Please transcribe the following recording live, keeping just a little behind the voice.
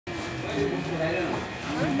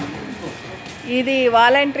ఇది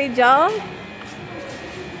voluntary job.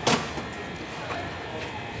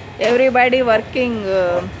 Everybody working,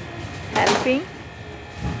 helping.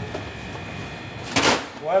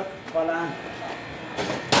 Work, Palan.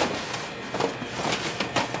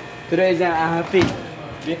 Today I'm happy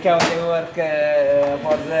because I work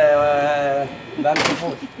for the bank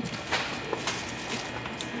food.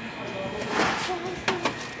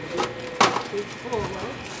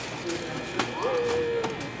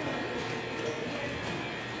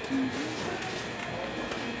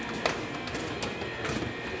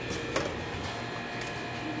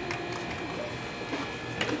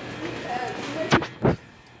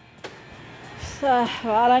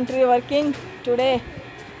 Voluntary working today.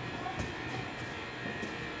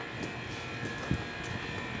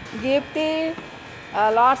 Gipti,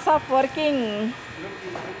 lots of working.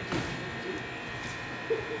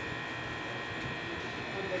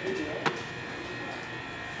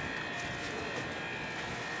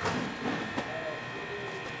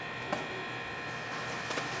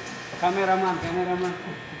 Cameraman. Cameraman.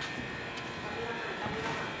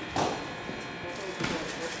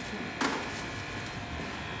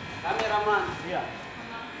 Yeah.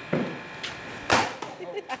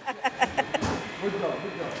 Good job.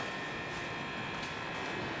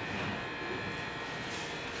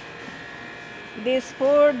 This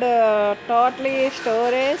food totally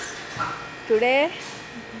storage today.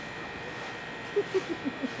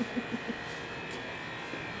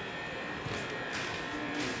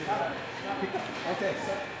 Okay.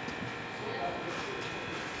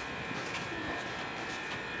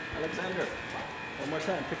 Alexander, one more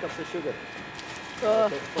time. Pick up the sugar. Oh,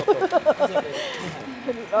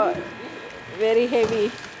 very heavy.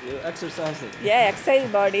 You exercising. Yeah, exercise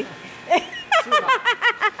body.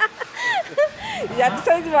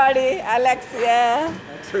 Exercise body, Alex. Yeah.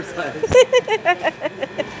 Exercise.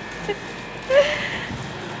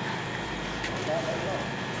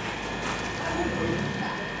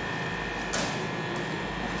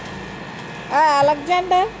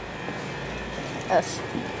 Alexander. Yes.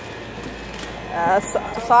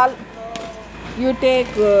 Sol, you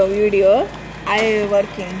take video. I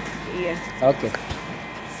working here. Okay.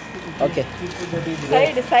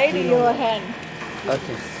 Side your hand.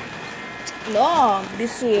 Okay. No,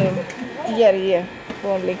 this here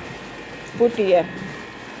only. Put here.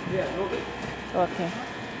 Okay.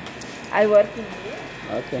 I working here.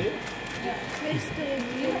 Okay.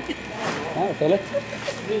 Tell it.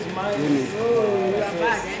 This is my.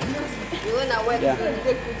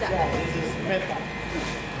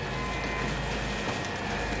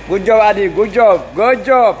 Good job, Adi. Good job. No,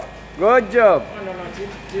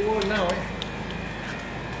 she won't now.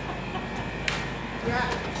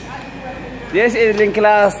 This is in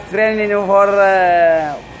class training for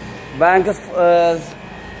bank's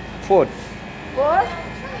food. What?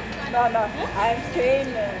 No. I'm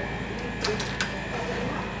staying.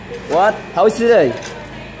 What? How is today?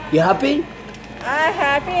 You happy? I'm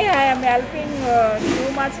happy. I am helping too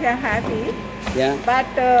much. I'm happy. Yeah. But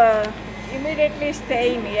immediately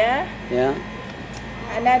staying. Yeah.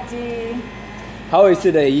 Energy. How is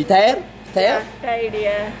today? You tired? Yeah, tired.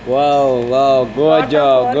 Yeah. Wow. Good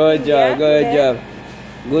job.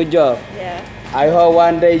 Yeah. I hope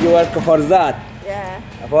one day you work for that. Yeah.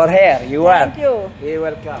 For hair, you work. Thank you. You're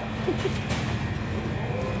welcome.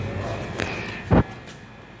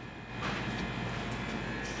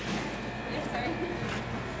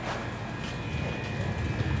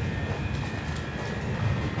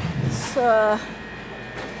 So.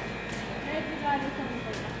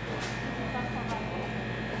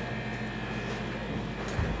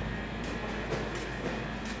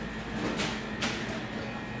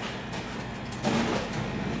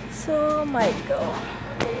 So my God.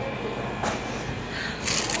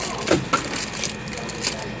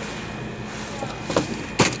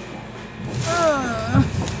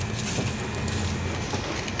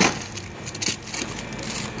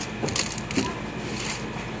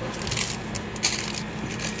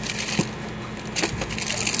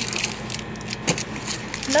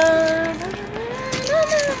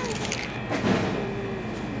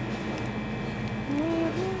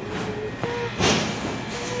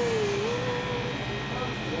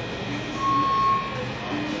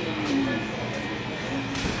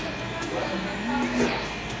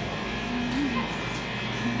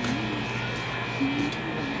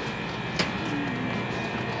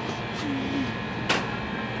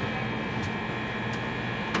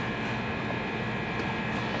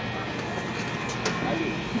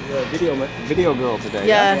 Video girl today.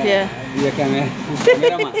 Yeah. You're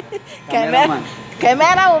cameraman.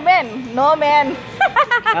 Camera woman, no man.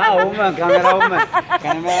 woman, camera woman.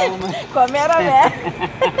 Camera man.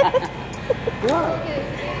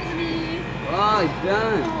 Oh, it's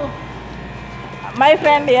done. My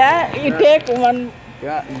friend, yeah, he take one.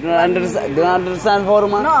 Yeah, don't understand for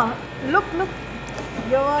one? No, look.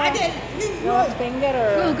 Your finger.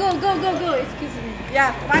 Go. Excuse me.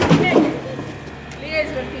 Yeah, 1 minute. Leah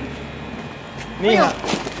is working. Niha.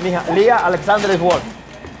 Leah, Alexander is what?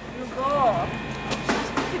 You go.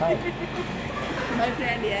 My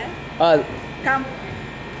friend, yeah. Come.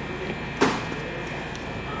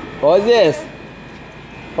 Who's this?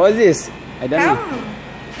 Who's this? I don't know.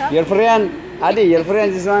 Come. Your friend, Adi, your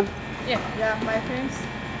friend, this one? Yeah, my friends.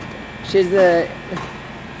 She's the,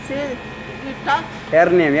 See, you talk. her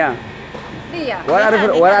name, yeah. Dia.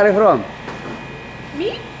 Where are you from?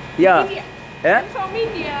 Me? Yeah. India. Yeah? From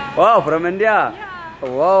India. Oh, from India? Yeah.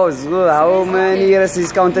 Wow, it's good. How many years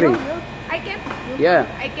is country? I came Yeah.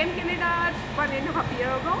 Canada 1.5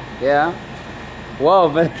 years ago. Yeah. Wow,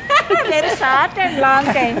 but Very short and long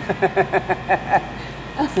time.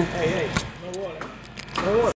 Hey, no water.